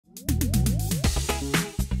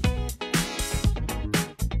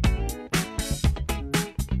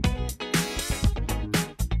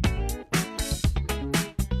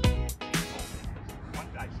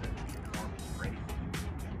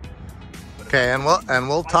Okay, and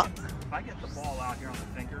we'll talk. If I get the ball out here on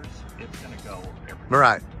the fingers, it's going to go everywhere.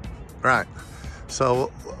 Right, right.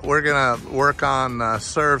 So we're gonna work on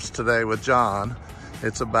serves today with John.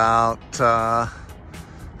 It's about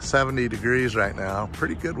 70 degrees right now.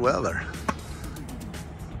 Pretty good weather.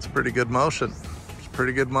 It's pretty good motion. It's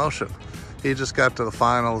pretty good motion. He just got to the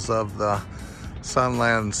finals of the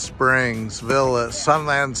Sunland Springs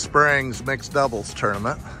mixed doubles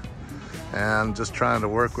tournament, and just trying to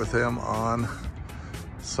work with him on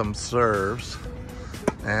some serves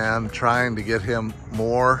and trying to get him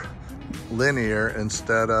more linear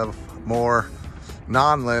instead of more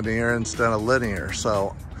non-linear instead of linear.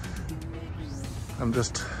 So I'm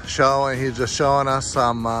just showing, he's just showing us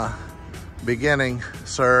some beginning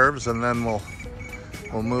serves, and then we'll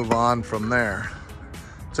move on from there.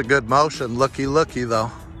 It's a good motion. Looky though.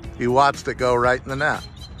 You watched it go right in the net.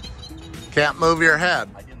 Can't move your head.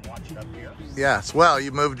 I didn't watch it up here. Yes, well,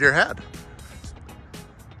 you moved your head.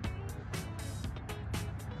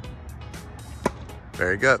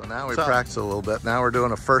 Very good. So now we practice a little bit. Now we're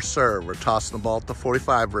doing a first serve. We're tossing the ball at the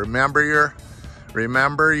 45. Remember your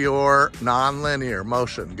non-linear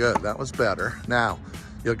motion. Good, that was better. Now,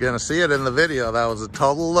 you're gonna see it in the video. That was a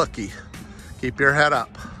total looky. Keep your head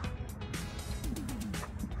up.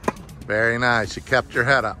 Very nice, you kept your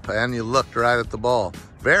head up and you looked right at the ball.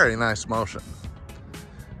 Very nice motion.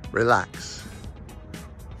 Relax.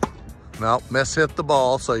 Nope, miss-hit the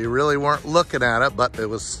ball, so you really weren't looking at it, but it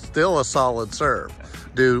was still a solid serve.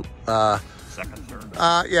 Do, Second serve.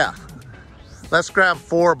 Yeah. Let's grab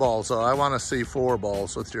 4 balls though. I wanna see 4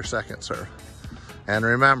 balls with your second serve. And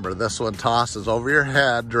remember, this one tosses over your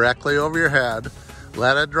head, directly over your head.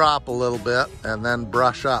 Let it drop a little bit and then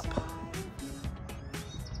brush up.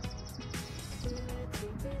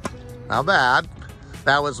 Not bad.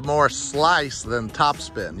 That was more slice than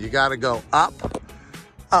topspin. You gotta go up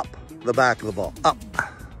the back of the ball, up.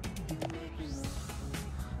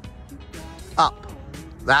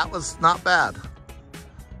 That was not bad.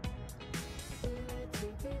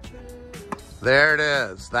 There it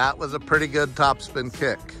is. That was a pretty good topspin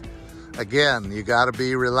kick. Again, you gotta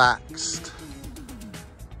be relaxed.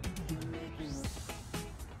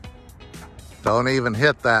 Don't even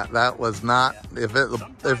hit that. That was not, if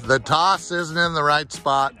the toss isn't in the right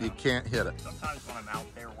spot, you can't hit it. Sometimes when I'm out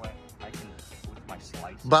there, I can, with my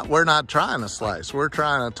slice. But we're not trying to slice. We're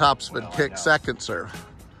trying to topspin kick second serve.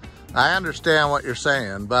 I understand what you're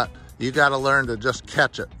saying, but you got to learn to just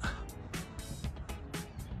catch it.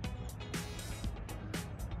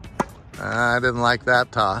 I didn't like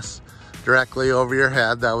that toss. Directly over your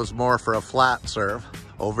head. That was more for a flat serve.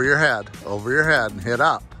 Over your head, and hit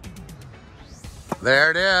up.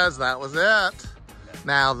 There it is, that was it.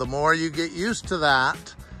 Now, the more you get used to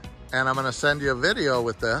that, and I'm gonna send you a video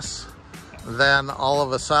with this, then all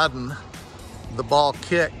of a sudden, the ball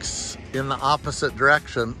kicks in the opposite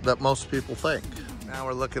direction that most people think. Now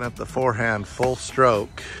we're looking at the forehand full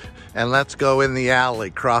stroke, and let's go in the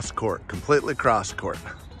alley, cross court, completely cross court.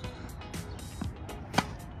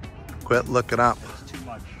 Quit looking up. It's too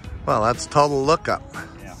much. Well, that's total look up.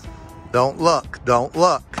 Yeah. Don't look, don't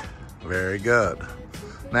look. Very good.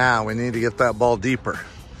 Now we need to get that ball deeper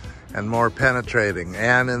and more penetrating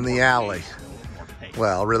and in the alley.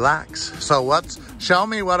 Well, relax. So show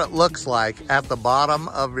me what it looks like at the bottom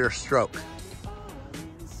of your stroke.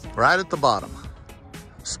 Right at the bottom.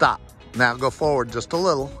 Stop. Now go forward just a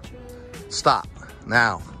little. Stop.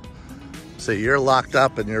 Now, see, you're locked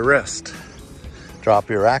up in your wrist. Drop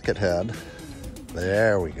your racket head.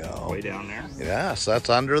 There we go. Way down there? Yes, that's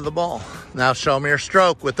under the ball. Now show me your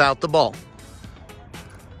stroke without the ball.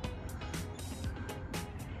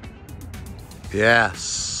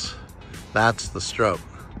 Yes, that's the stroke.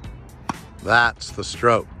 That's the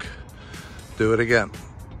stroke. Do it again.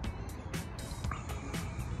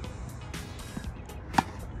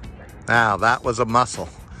 Now, that was a muscle.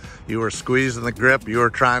 You were squeezing the grip. You were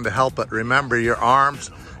trying to help it. Remember, your arms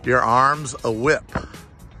a whip.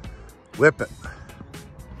 Whip it.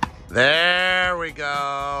 There we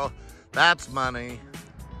go. That's money.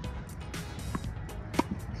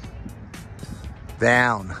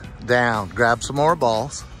 Down, down. Grab some more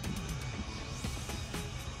balls.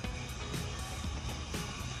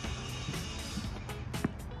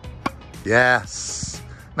 Yes.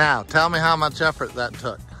 Now, tell me how much effort that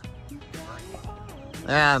took.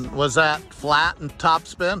 And was that flat and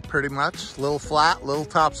topspin? Pretty much. Little flat, little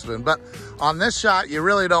topspin. But on this shot, you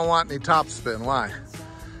really don't want any topspin. Why?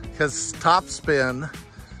 Because topspin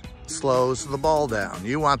slows the ball down.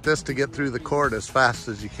 You want this to get through the court as fast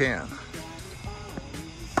as you can.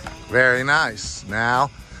 Very nice.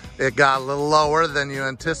 Now, it got a little lower than you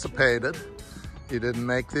anticipated. You didn't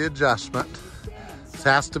make the adjustment. This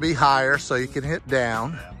has to be higher so you can hit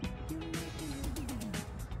down.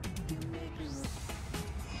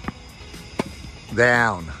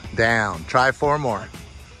 Down, down. Try 4 more.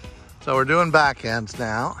 So we're doing backhands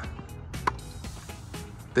now.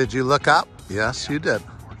 Did you look up? Yes, you did.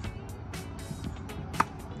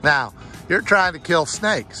 Now, you're trying to kill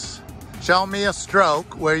snakes. Show me a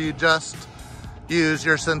stroke where you just use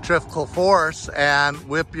your centrifugal force and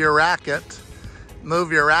whip your racket,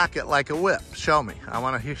 move your racket like a whip. Show me. I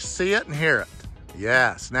want to see it and hear it.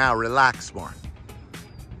 Yes, now relax more.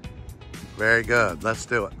 Very good. Let's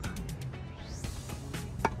do it.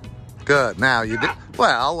 Good. Now you did,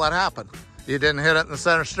 well, what happened? You didn't hit it in the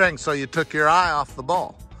center string, so you took your eye off the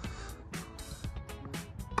ball.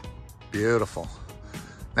 Beautiful.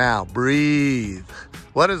 Now breathe.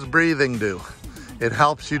 What does breathing do? It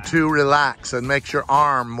helps you to relax and makes your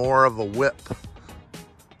arm more of a whip.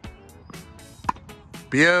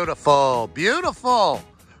 Beautiful, beautiful.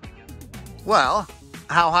 Well,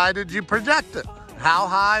 how high did you project it? How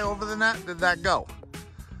high over the net did that go?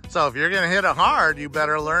 So if you're gonna hit it hard, you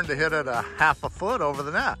better learn to hit it a half a foot over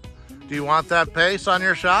the net. Do you want that pace on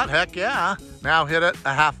your shot? Heck yeah. Now hit it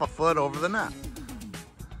a half a foot over the net.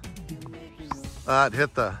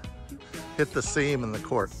 Hit the seam in the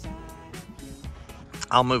court.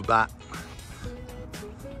 I'll move back.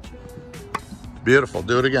 Beautiful,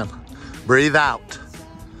 do it again. Breathe out.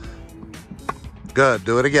 Good,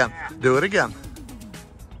 do it again. Do it again.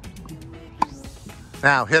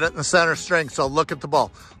 Now hit it in the center string, so look at the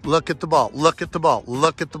ball. Look at the ball, look at the ball,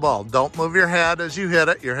 look at the ball. Don't move your head as you hit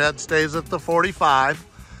it. Your head stays at the 45.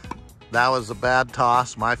 That was a bad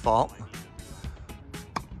toss, my fault.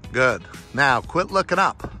 Good. Now quit looking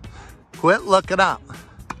up. Quit looking up.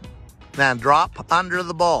 Now drop under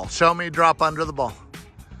the ball. Show me drop under the ball.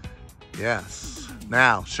 Yes.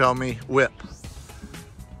 Now show me whip.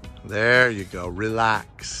 There you go.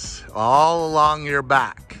 Relax. All along your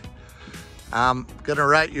back. I'm gonna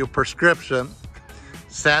write you a prescription.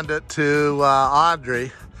 Send it to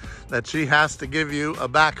Audrey that she has to give you a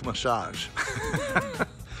back massage.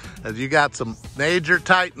 As you got some major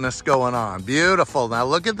tightness going on. Beautiful. Now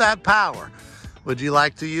look at that power. Would you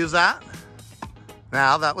like to use that?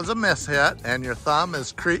 Now that was a miss hit, and your thumb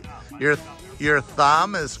is your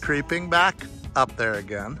thumb is creeping back up there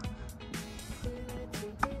again.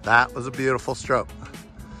 That was a beautiful stroke.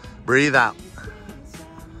 Breathe out.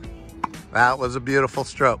 That was a beautiful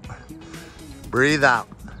stroke. Breathe out.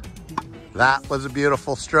 That was a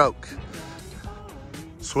beautiful stroke.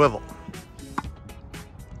 Swivel.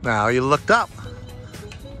 Now you looked up.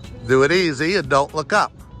 Do it easy and don't look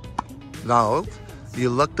up. No, you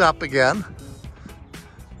looked up again.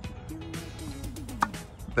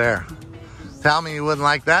 There. Tell me you wouldn't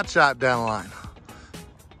like that shot down the line.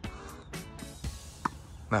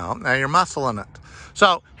 No, now you're muscling it.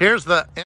 So here's the